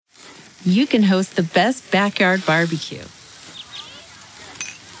you can host the best backyard barbecue.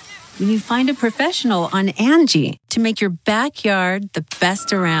 When you find a professional on Angie to make your backyard the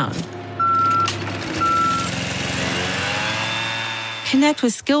best around. Connect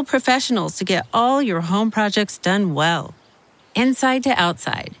with skilled professionals to get all your home projects done well. Inside to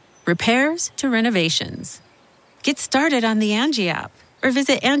outside, repairs to renovations. Get started on the Angie app or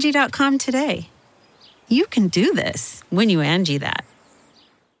visit Angie.com today. You can do this when you Angie that.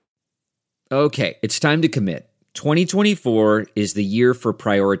 Okay, it's time to commit. 2024 is the year for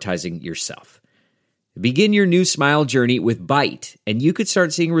prioritizing yourself. Begin your new smile journey with Byte, and you could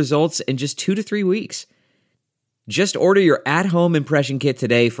start seeing results in just 2 to 3 weeks. Just order your at-home impression kit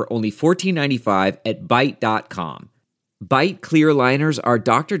today for only $14.95 at Byte.com. Byte clear liners are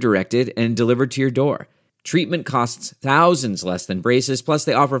doctor-directed and delivered to your door. Treatment costs thousands less than braces, plus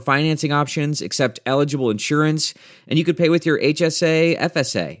they offer financing options, accept eligible insurance, and you could pay with your HSA,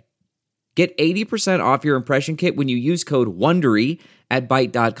 FSA. Get 80% off your impression kit when you use code WONDERY at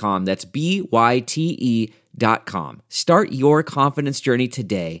Byte.com. That's BYTE.com. Start your confidence journey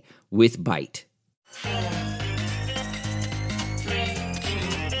today with Byte.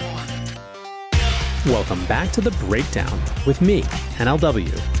 Welcome back to The Breakdown with me,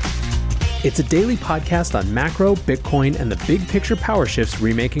 NLW. It's a daily podcast on macro, Bitcoin, and the big picture power shifts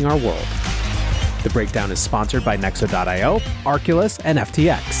remaking our world. The Breakdown is sponsored by Nexo.io, Arculus, and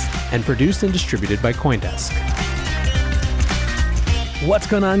FTX, and produced and distributed by CoinDesk. What's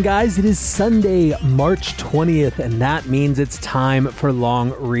going on, guys? It is Sunday, March 20th, and that means it's time for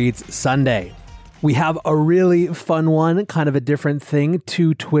Long Reads Sunday. We have a really fun one, kind of a different thing,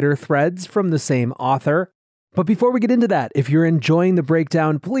 2 Twitter threads from the same author. But before we get into that, if you're enjoying The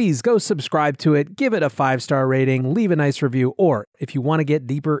Breakdown, please go subscribe to it, give it a 5-star rating, leave a nice review, or if you want to get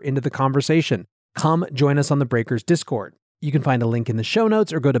deeper into the conversation, come join us on the Breakers Discord. You can find a link in the show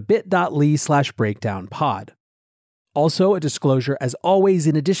notes or go to bit.ly/breakdownpod. Also, a disclosure, as always,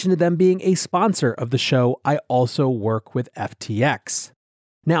 in addition to them being a sponsor of the show, I also work with FTX.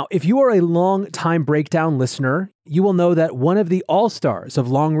 Now, if you are a long-time Breakdown listener, you will know that one of the all-stars of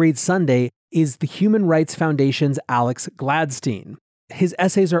Long Read Sunday is the Human Rights Foundation's Alex Gladstein. His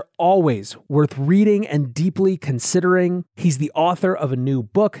essays are always worth reading and deeply considering. He's the author of a new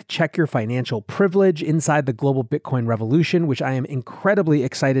book, Check Your Financial Privilege Inside the Global Bitcoin Revolution, which I am incredibly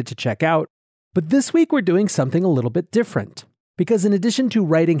excited to check out. But this week we're doing something a little bit different. Because in addition to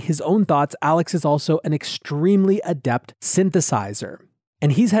writing his own thoughts, Alex is also an extremely adept synthesizer.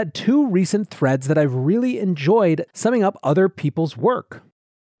 And he's had 2 recent threads that I've really enjoyed summing up other people's work.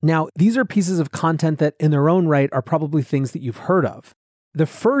 Now, these are pieces of content that in their own right are probably things that you've heard of. The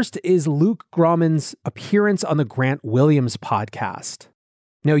first is Luke Gromen's appearance on the Grant Williams podcast.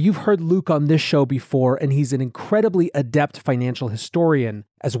 Now, you've heard Luke on this show before, and he's an incredibly adept financial historian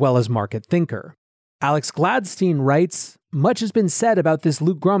as well as market thinker. Alex Gladstein writes, "Much has been said about this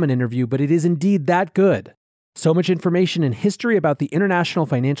Luke Gromen interview, but it is indeed that good. So much information and history about the international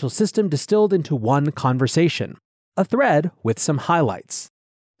financial system distilled into one conversation. A thread with some highlights."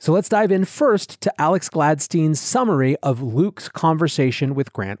 So let's dive in first to Alex Gladstein's summary of Luke's conversation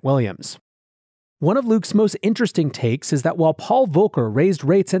with Grant Williams. One of Luke's most interesting takes is that while Paul Volcker raised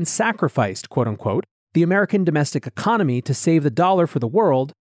rates and sacrificed, quote-unquote, the American domestic economy to save the dollar for the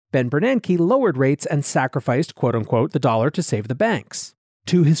world, Ben Bernanke lowered rates and sacrificed, quote-unquote, the dollar to save the banks.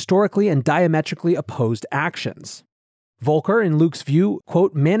 2 historically and diametrically opposed actions. Volcker, in Luke's view,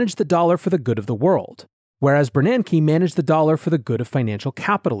 quote, managed the dollar for the good of the world, whereas Bernanke managed the dollar for the good of financial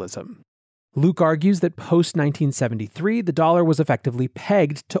capitalism. Luke argues that post-1973, the dollar was effectively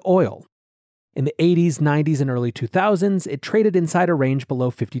pegged to oil. In the 80s, 90s, and early 2000s, it traded inside a range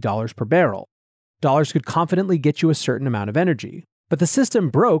below $50 per barrel. Dollars could confidently get you a certain amount of energy, but the system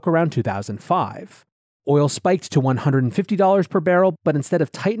broke around 2005. Oil spiked to $150 per barrel, but instead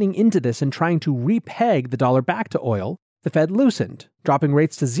of tightening into this and trying to repeg the dollar back to oil, the Fed loosened, dropping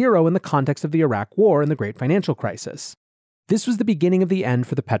rates to 0 in the context of the Iraq War and the Great Financial Crisis. This was the beginning of the end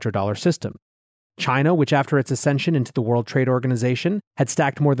for the petrodollar system. China, which after its ascension into the World Trade Organization had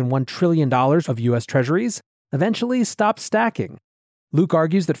stacked more than $1 trillion of U.S. treasuries, eventually stopped stacking. Luke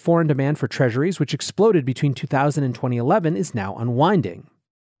argues that foreign demand for treasuries, which exploded between 2000 and 2011, is now unwinding.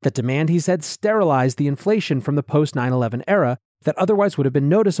 That demand, he said, sterilized the inflation from the post-9/11 era that otherwise would have been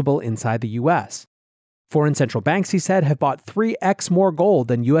noticeable inside the U.S. Foreign central banks, he said, have bought 3x more gold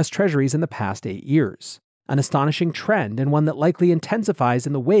than U.S. treasuries in the past 8 years. An astonishing trend, and one that likely intensifies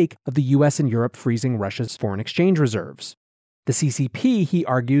in the wake of the US and Europe freezing Russia's foreign exchange reserves. The CCP, he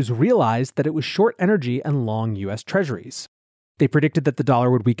argues, realized that it was short energy and long US treasuries. They predicted that the dollar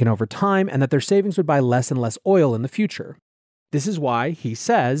would weaken over time and that their savings would buy less and less oil in the future. This is why, he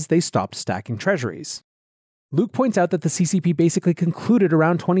says, they stopped stacking treasuries. Luke points out that the CCP basically concluded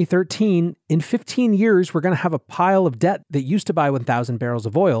around 2013, in 15 years we're going to have a pile of debt that used to buy 1,000 barrels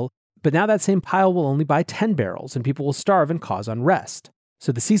of oil, but now that same pile will only buy 10 barrels and people will starve and cause unrest.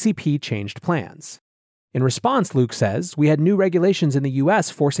 So the CCP changed plans. In response, Luke says, we had new regulations in the US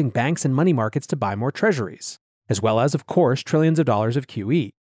forcing banks and money markets to buy more treasuries, as well as, of course, trillions of dollars of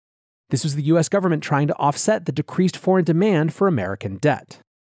QE. This was the US government trying to offset the decreased foreign demand for American debt.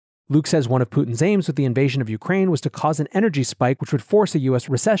 Luke says one of Putin's aims with the invasion of Ukraine was to cause an energy spike which would force a US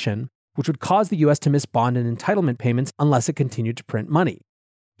recession, which would cause the US to miss bond and entitlement payments unless it continued to print money.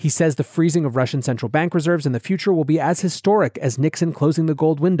 He says the freezing of Russian central bank reserves in the future will be as historic as Nixon closing the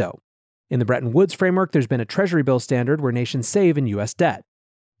gold window. In the Bretton Woods framework, there's been a treasury bill standard where nations save in US debt.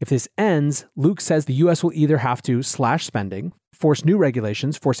 If this ends, Luke says the US will either have to slash spending, force new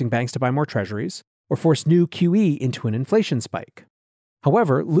regulations forcing banks to buy more treasuries, or force new QE into an inflation spike.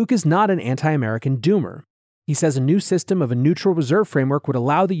 However, Luke is not an anti-American doomer. He says a new system of a neutral reserve framework would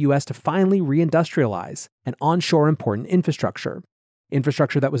allow the US to finally reindustrialize and onshore important infrastructure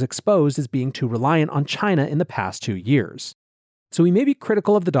that was exposed as being too reliant on China in the past 2 years. So he may be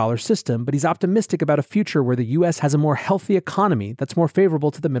critical of the dollar system, but he's optimistic about a future where the US has a more healthy economy that's more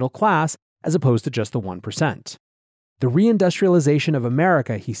favorable to the middle class as opposed to just the 1%. The reindustrialization of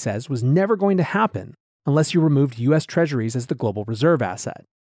America, he says, was never going to happen unless you removed US treasuries as the global reserve asset.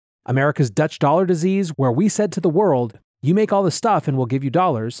 America's Dutch dollar disease, where we said to the world, you make all the stuff and we'll give you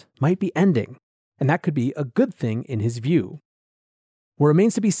dollars, might be ending, and that could be a good thing in his view. What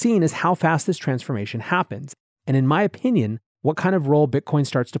remains to be seen is how fast this transformation happens, and in my opinion, what kind of role Bitcoin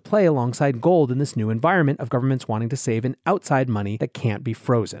starts to play alongside gold in this new environment of governments wanting to save an outside money that can't be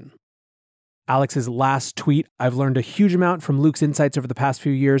frozen. Alex's last tweet, I've learned a huge amount from Luke's insights over the past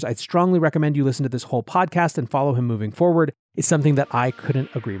few years. I'd strongly recommend you listen to this whole podcast and follow him moving forward. It's something that I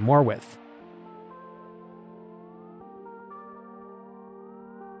couldn't agree more with.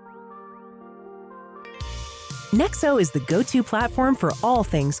 Nexo is the go-to platform for all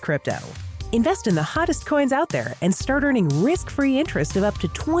things crypto. Invest in the hottest coins out there and start earning risk-free interest of up to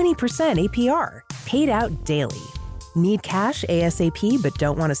 20% APR, paid out daily. Need cash ASAP but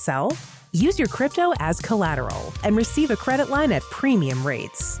don't want to sell? Use your crypto as collateral and receive a credit line at premium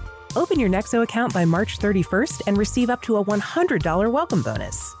rates. Open your Nexo account by March 31st and receive up to a $100 welcome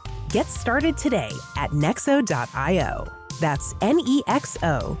bonus. Get started today at nexo.io. That's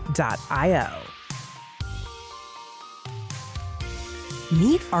nexo.io.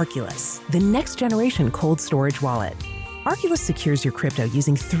 Meet Arculus, the next generation cold storage wallet. Arculus secures your crypto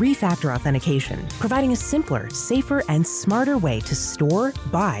using 3-factor authentication, providing a simpler, safer, and smarter way to store,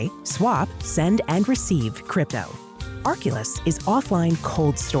 buy, swap, send, and receive crypto. Arculus is offline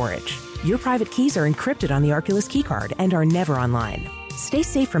cold storage. Your private keys are encrypted on the Arculus keycard and are never online. Stay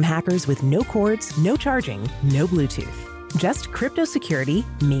safe from hackers with no cords, no charging, no Bluetooth. Just crypto security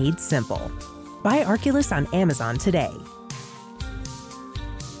made simple. Buy Arculus on Amazon today.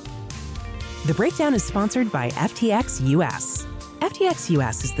 The Breakdown is sponsored by FTX US. FTX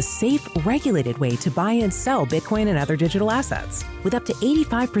US is the safe, regulated way to buy and sell Bitcoin and other digital assets, with up to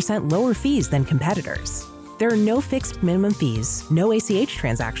 85% lower fees than competitors. There are no fixed minimum fees, no ACH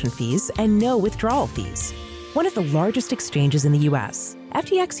transaction fees, and no withdrawal fees. One of the largest exchanges in the US,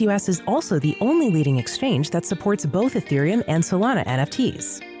 FTX US is also the only leading exchange that supports both Ethereum and Solana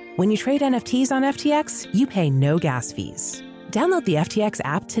NFTs. When you trade NFTs on FTX, you pay no gas fees. Download the FTX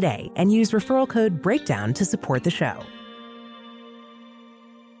app today and use referral code BREAKDOWN to support the show.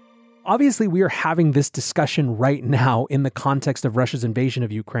 Obviously, we are having this discussion right now in the context of Russia's invasion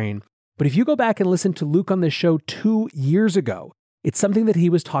of Ukraine. But if you go back and listen to Luke on this show 2 years ago, it's something that he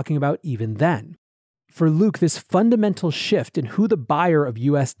was talking about even then. For Luke, this fundamental shift in who the buyer of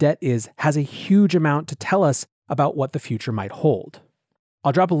US debt is has a huge amount to tell us about what the future might hold.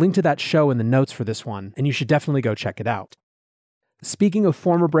 I'll drop a link to that show in the notes for this one, and you should definitely go check it out. Speaking of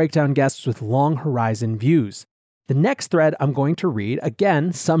former Breakdown guests with long horizon views, the next thread I'm going to read,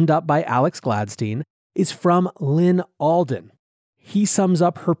 again summed up by Alex Gladstein, is from Lynn Alden. He sums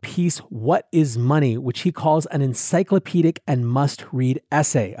up her piece, What is Money?, which he calls an encyclopedic and must-read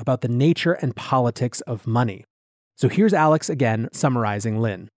essay about the nature and politics of money. So here's Alex again summarizing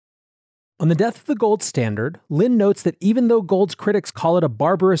Lynn. On the death of the gold standard, Lynn notes that even though gold's critics call it a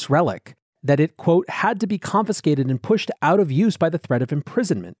barbarous relic, that it, quote, had to be confiscated and pushed out of use by the threat of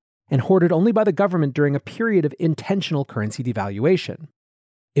imprisonment, and hoarded only by the government during a period of intentional currency devaluation.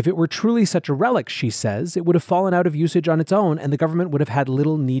 If it were truly such a relic, she says, it would have fallen out of usage on its own and the government would have had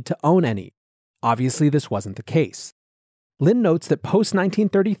little need to own any. Obviously, this wasn't the case. Lynn notes that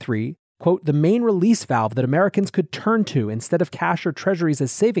post-1933, quote, the main release valve that Americans could turn to instead of cash or treasuries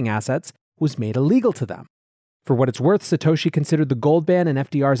as saving assets was made illegal to them. For what it's worth, Satoshi considered the gold ban and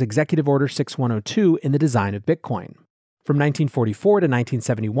FDR's Executive Order 6102 in the design of Bitcoin. From 1944 to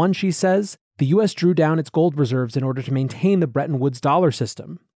 1971, she says, the U.S. drew down its gold reserves in order to maintain the Bretton Woods dollar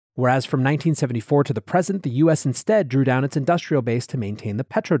system, whereas from 1974 to the present, the U.S. instead drew down its industrial base to maintain the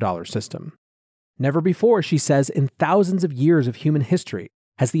petrodollar system. Never before, she says, in thousands of years of human history,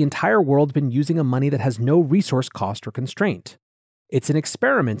 has the entire world been using a money that has no resource cost or constraint. It's an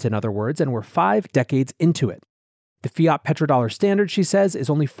experiment, in other words, and we're 5 decades into it. The fiat petrodollar standard, she says,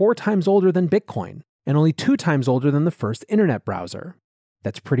 is only 4 times older than Bitcoin, and only 2 times older than the first internet browser.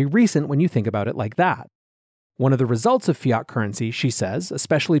 That's pretty recent when you think about it like that. One of the results of fiat currency, she says,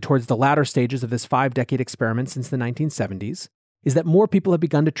 especially towards the latter stages of this 5-decade experiment since the 1970s, is that more people have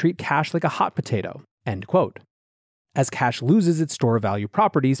begun to treat cash like a hot potato, end quote. As cash loses its store of value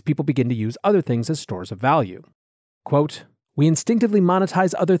properties, people begin to use other things as stores of value. Quote, we instinctively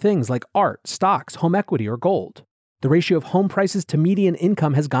monetize other things like art, stocks, home equity, or gold. The ratio of home prices to median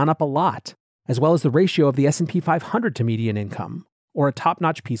income has gone up a lot, as well as the ratio of the S&P 500 to median income, or a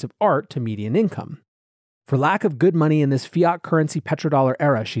top-notch piece of art to median income. For lack of good money in this fiat currency petrodollar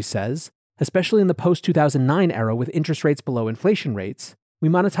era, she says, especially in the post-2009 era with interest rates below inflation rates, we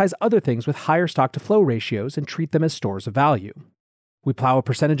monetize other things with higher stock-to-flow ratios and treat them as stores of value. We plow a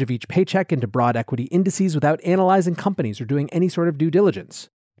percentage of each paycheck into broad equity indices without analyzing companies or doing any sort of due diligence,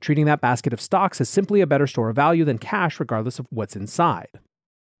 treating that basket of stocks as simply a better store of value than cash regardless of what's inside.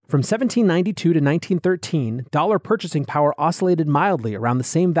 From 1792 to 1913, dollar purchasing power oscillated mildly around the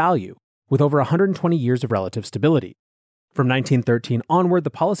same value, with over 120 years of relative stability. From 1913 onward,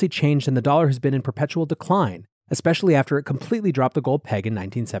 the policy changed and the dollar has been in perpetual decline, especially after it completely dropped the gold peg in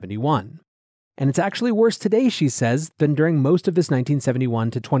 1971. And it's actually worse today, she says, than during most of this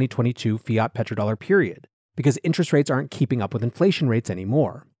 1971 to 2022 fiat petrodollar period, because interest rates aren't keeping up with inflation rates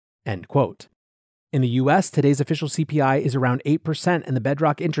anymore. End quote. In the US, today's official CPI is around 8% and the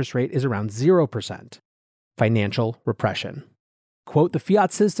bedrock interest rate is around 0%. Financial repression. Quote, the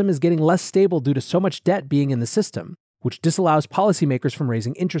fiat system is getting less stable due to so much debt being in the system, which disallows policymakers from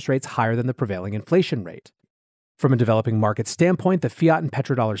raising interest rates higher than the prevailing inflation rate. From a developing market standpoint, the fiat and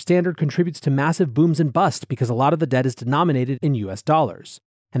petrodollar standard contributes to massive booms and busts because a lot of the debt is denominated in US dollars,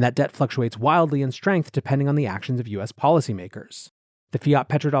 and that debt fluctuates wildly in strength depending on the actions of US policymakers. The fiat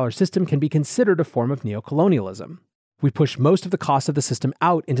petrodollar system can be considered a form of neocolonialism. We push most of the cost of the system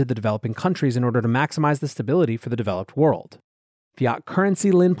out into the developing countries in order to maximize the stability for the developed world. Fiat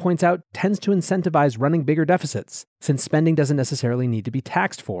currency, Lin points out, tends to incentivize running bigger deficits, since spending doesn't necessarily need to be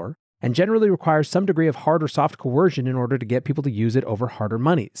taxed for, and generally requires some degree of hard or soft coercion in order to get people to use it over harder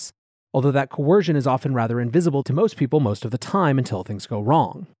monies, although that coercion is often rather invisible to most people most of the time until things go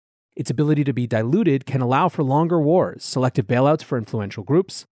wrong. Its ability to be diluted can allow for longer wars, selective bailouts for influential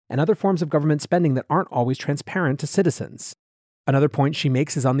groups, and other forms of government spending that aren't always transparent to citizens. Another point she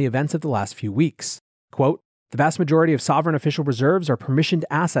makes is on the events of the last few weeks. Quote, the vast majority of sovereign official reserves are permissioned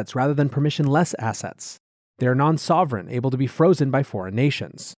assets rather than permissionless assets. They are non-sovereign, able to be frozen by foreign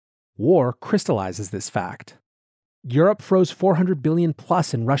nations. War crystallizes this fact. Europe froze $400 billion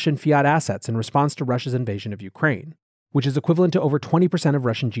plus in Russian fiat assets in response to Russia's invasion of Ukraine, which is equivalent to over 20% of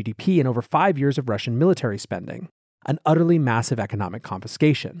Russian GDP and over 5 years of Russian military spending, an utterly massive economic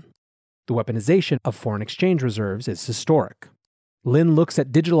confiscation. The weaponization of foreign exchange reserves is historic. Lin looks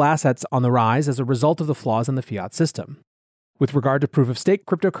at digital assets on the rise as a result of the flaws in the fiat system. With regard to proof-of-stake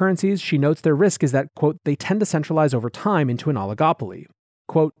cryptocurrencies, she notes their risk is that, quote, they tend to centralize over time into an oligopoly.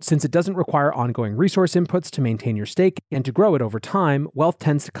 Quote, since it doesn't require ongoing resource inputs to maintain your stake and to grow it over time, wealth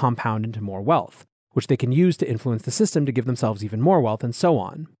tends to compound into more wealth, which they can use to influence the system to give themselves even more wealth and so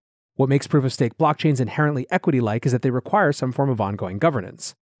on. What makes proof-of-stake blockchains inherently equity-like is that they require some form of ongoing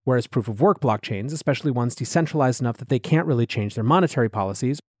governance, whereas proof-of-work blockchains, especially ones decentralized enough that they can't really change their monetary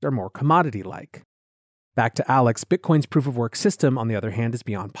policies, are more commodity-like. Back to Alex, Bitcoin's proof-of-work system, on the other hand, is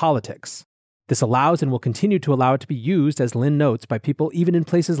beyond politics. This allows and will continue to allow it to be used, as Lin notes, by people even in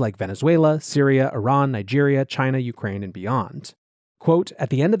places like Venezuela, Syria, Iran, Nigeria, China, Ukraine, and beyond. Quote, at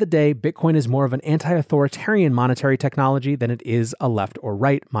the end of the day, Bitcoin is more of an anti-authoritarian monetary technology than it is a left or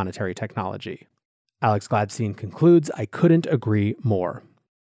right monetary technology. Alex Gladstein concludes, I couldn't agree more.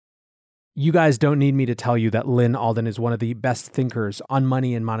 You guys don't need me to tell you that Lyn Alden is one of the best thinkers on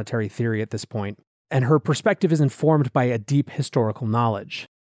money and monetary theory at this point, and her perspective is informed by a deep historical knowledge.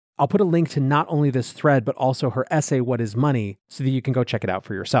 I'll put a link to not only this thread, but also her essay, What is Money, so that you can go check it out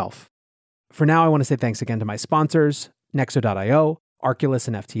for yourself. For now, I want to say thanks again to my sponsors, Nexo.io, Arculus,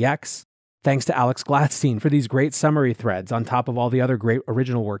 and FTX. Thanks to Alex Gladstein for these great summary threads on top of all the other great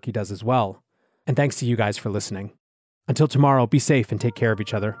original work he does as well. And thanks to you guys for listening. Until tomorrow, be safe and take care of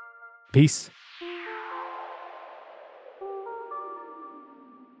each other. Peace.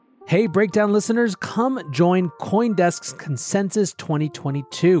 Hey, Breakdown listeners, come join CoinDesk's Consensus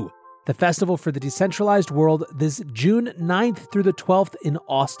 2022, the festival for the decentralized world, this June 9th through the 12th in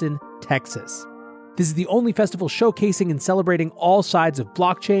Austin, Texas. This is the only festival showcasing and celebrating all sides of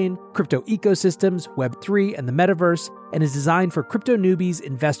blockchain, crypto ecosystems, Web3, and the metaverse, and is designed for crypto newbies,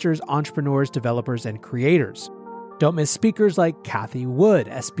 investors, entrepreneurs, developers, and creators. Don't miss speakers like Cathie Wood,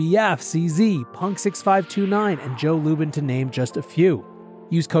 SBF, CZ, Punk6529, and Joe Lubin, to name just a few.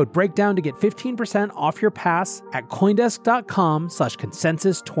 Use code BREAKDOWN to get 15% off your pass at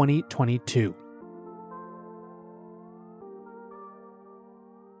CoinDesk.com/consensus2022.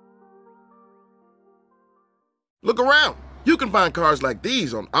 Look around. You can find cars like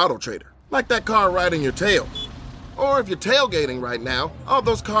these on AutoTrader, like that car riding your tail. Or if you're tailgating right now, all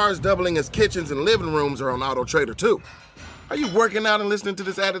those cars doubling as kitchens and living rooms are on AutoTrader too. Are you working out and listening to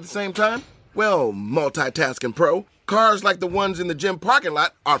this ad at the same time? Well, multitasking pro, cars like the ones in the gym parking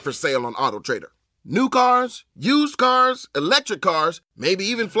lot are for sale on AutoTrader. New cars, used cars, electric cars, maybe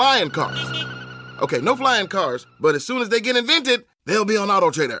even flying cars. Okay, no flying cars, but as soon as they get invented, they'll be on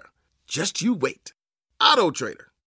AutoTrader. Just you wait. AutoTrader.